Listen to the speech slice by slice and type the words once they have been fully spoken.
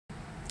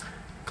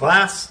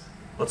Class,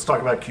 let's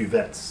talk about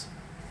cuvettes.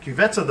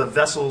 Cuvettes are the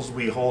vessels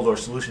we hold our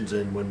solutions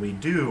in when we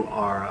do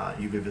our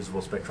UV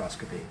visible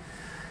spectroscopy.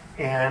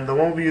 And the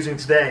one we'll be using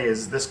today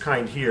is this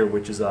kind here,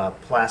 which is a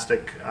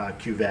plastic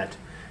cuvette.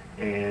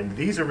 And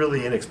these are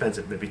really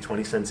inexpensive, maybe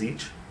 20 cents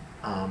each.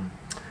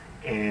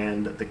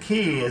 And the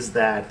key is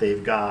that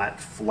they've got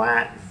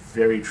flat,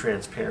 very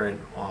transparent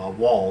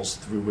walls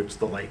through which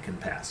the light can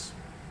pass.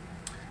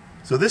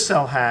 So this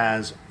cell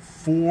has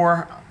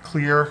 4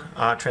 clear,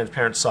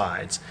 transparent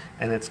sides,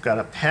 and it's got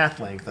a path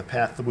length, a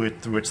path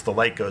through which the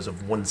light goes,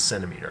 of 1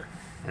 centimeter.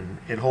 And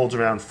it holds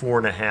around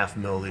 4.5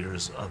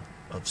 milliliters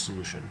of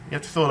solution. You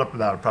have to fill it up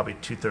about probably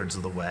 2/3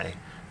 of the way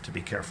to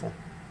be careful.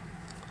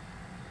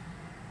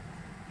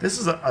 This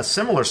is a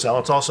similar cell.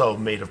 It's also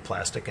made of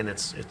plastic, and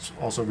it's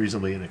also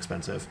reasonably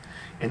inexpensive.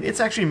 And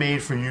it's actually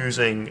made for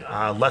using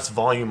less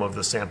volume of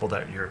the sample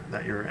that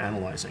you're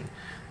analyzing.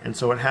 And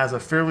so it has a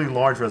fairly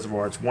large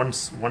reservoir. It's one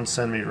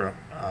centimeter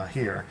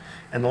here,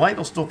 and the light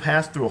will still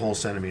pass through a whole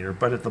centimeter.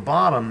 But at the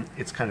bottom,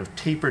 it's kind of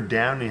tapered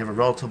down, and you have a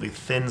relatively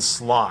thin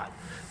slot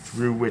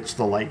through which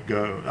the light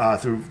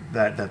through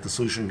that the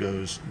solution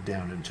goes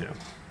down into.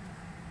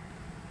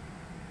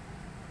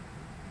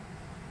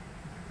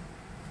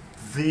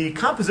 The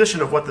composition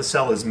of what the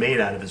cell is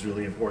made out of is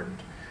really important.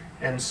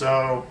 And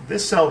so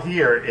this cell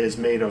here is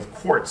made of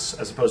quartz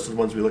as opposed to the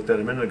ones we looked at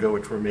a minute ago,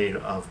 which were made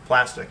of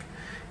plastic.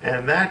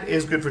 And that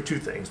is good for 2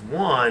 things.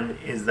 One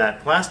is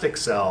that plastic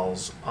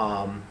cells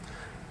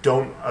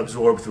don't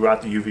absorb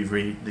throughout the UV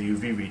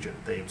region.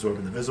 They absorb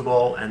in the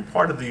visible and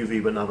part of the UV,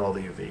 but not all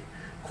the UV.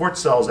 Quartz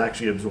cells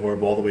actually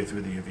absorb all the way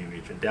through the UV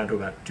region, down to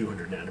about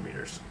 200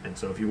 nanometers. And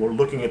so if you were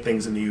looking at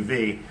things in the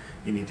UV,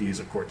 you need to use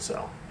a quartz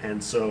cell.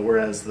 And so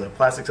whereas the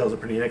plastic cells are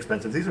pretty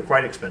inexpensive, these are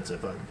quite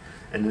expensive.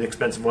 An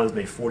inexpensive one is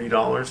made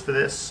 $40 for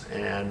this,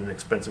 and an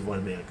expensive one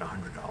is made like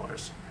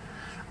 $100.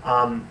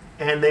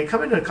 And they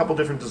come in a couple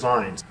different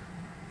designs.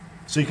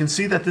 So you can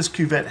see that this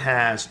cuvette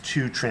has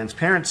 2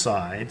 transparent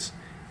sides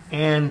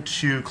and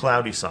 2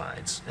 cloudy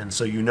sides. And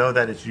so you know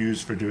that it's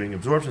used for doing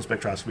absorption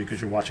spectroscopy because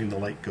you're watching the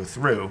light go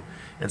through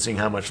and seeing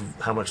how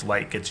much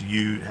light gets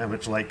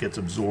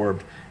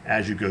absorbed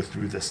as you go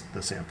through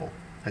the sample,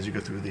 as you go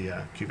through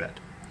the cuvette.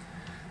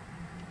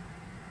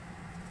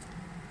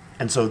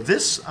 And so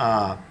this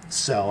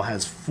cell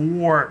has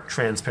 4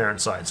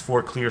 transparent sides,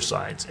 4 clear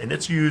sides, and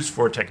it's used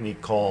for a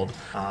technique called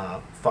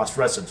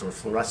phosphorescence or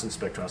fluorescence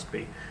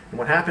spectroscopy. And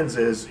what happens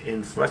is,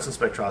 in fluorescence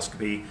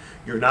spectroscopy,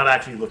 you're not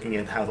actually looking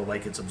at how the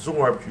light gets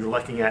absorbed, you're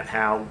looking at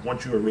how,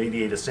 once you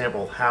irradiate a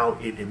sample, how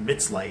it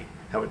emits light,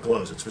 how it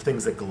glows. It's for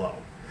things that glow.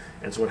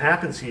 And so what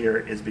happens here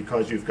is,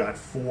 because you've got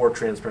 4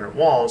 transparent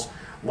walls,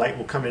 light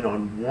will come in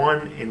on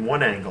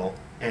one angle,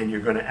 and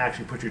you're going to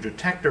actually put your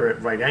detector at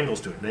right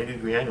angles to it,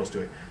 90-degree angles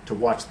to it, to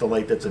watch the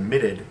light that's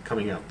emitted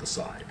coming out the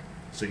side.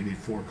 So you need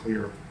 4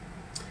 clear,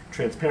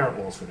 transparent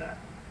walls for that.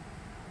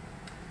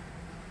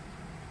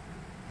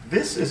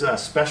 This is a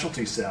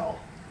specialty cell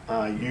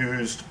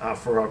used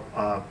for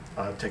a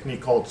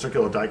technique called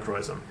circular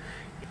dichroism.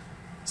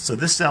 So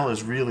this cell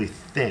is really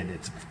thin.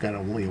 It's got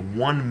only a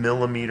 1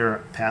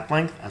 millimeter path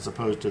length, as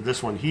opposed to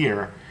this one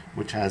here,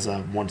 which has a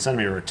 1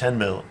 centimeter or 10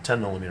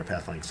 millimeter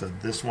path length. So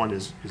this one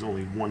is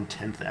only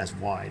 1/10 as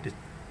wide.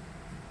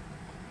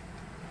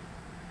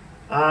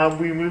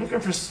 We were looking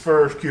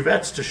for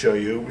cuvettes to show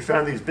you. We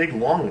found these big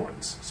long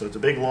ones. So it's a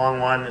big long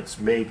one. It's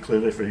made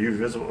clearly for UV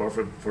visible or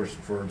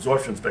for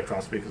absorption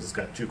spectroscopy, because it's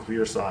got 2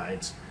 clear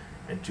sides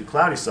and 2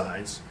 cloudy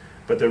sides.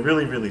 But they're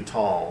really, really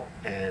tall,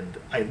 and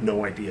I have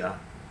no idea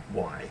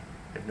why.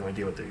 I have no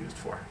idea what they're used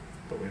for.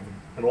 But we have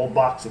an old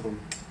box of them.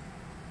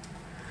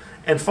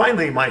 And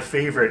finally, my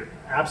favorite,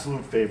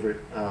 absolute favorite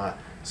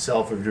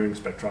cell for doing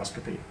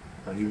spectroscopy,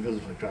 UV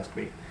visible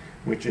spectroscopy,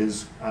 which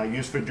is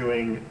used for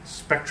doing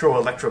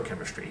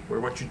spectroelectrochemistry,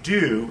 where what you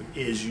do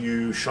is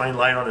you shine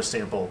light on a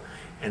sample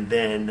and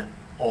then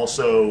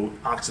also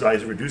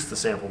oxidize or reduce the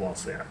sample while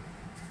it's there.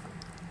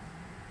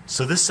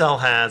 So this cell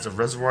has a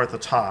reservoir at the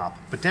top,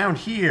 but down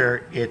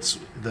here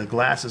the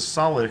glass is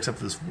solid except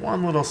for this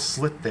one little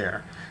slit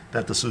there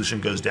that the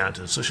solution goes down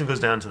to. The solution goes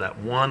down to that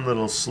one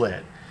little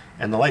slit,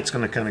 and the light's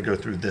going to kind of go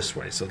through this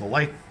way. So the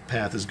light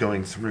path is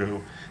going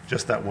through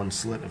just that one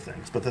slit of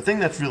things. But the thing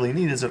that's really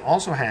neat is it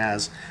also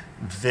has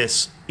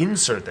this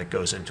insert that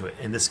goes into it,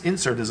 and this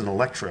insert is an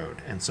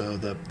electrode. And so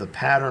the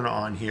pattern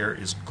on here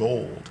is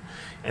gold,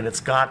 and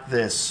it's got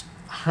this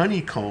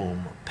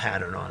honeycomb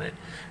pattern on it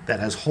that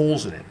has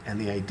holes in it. And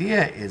the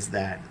idea is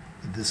that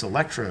this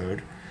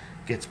electrode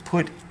gets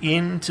put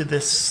into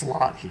this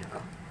slot here.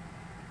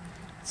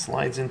 It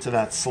slides into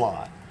that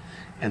slot.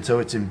 And so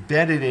it's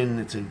embedded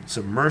it's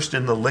immersed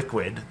in the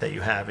liquid that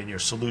you have in your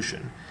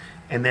solution.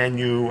 And then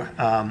you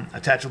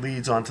attach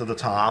leads onto the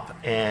top,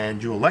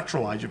 and you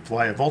electrolyze, you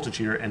apply a voltage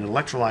here, and it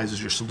electrolyzes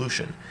your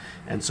solution.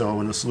 And so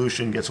when the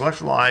solution gets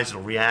electrolyzed,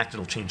 it'll react,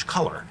 it'll change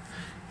color.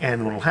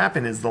 And what will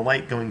happen is the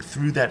light going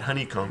through that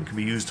honeycomb can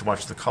be used to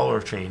watch the color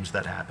change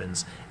that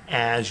happens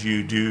as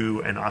you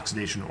do an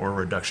oxidation or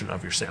reduction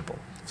of your sample.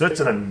 So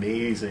it's an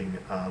amazing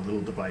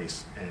little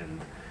device,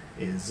 and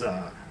is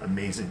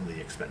amazingly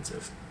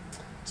expensive.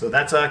 So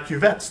that's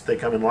cuvettes. They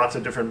come in lots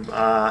of different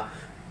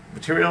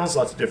materials,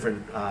 lots of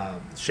different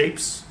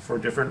shapes for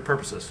different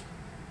purposes.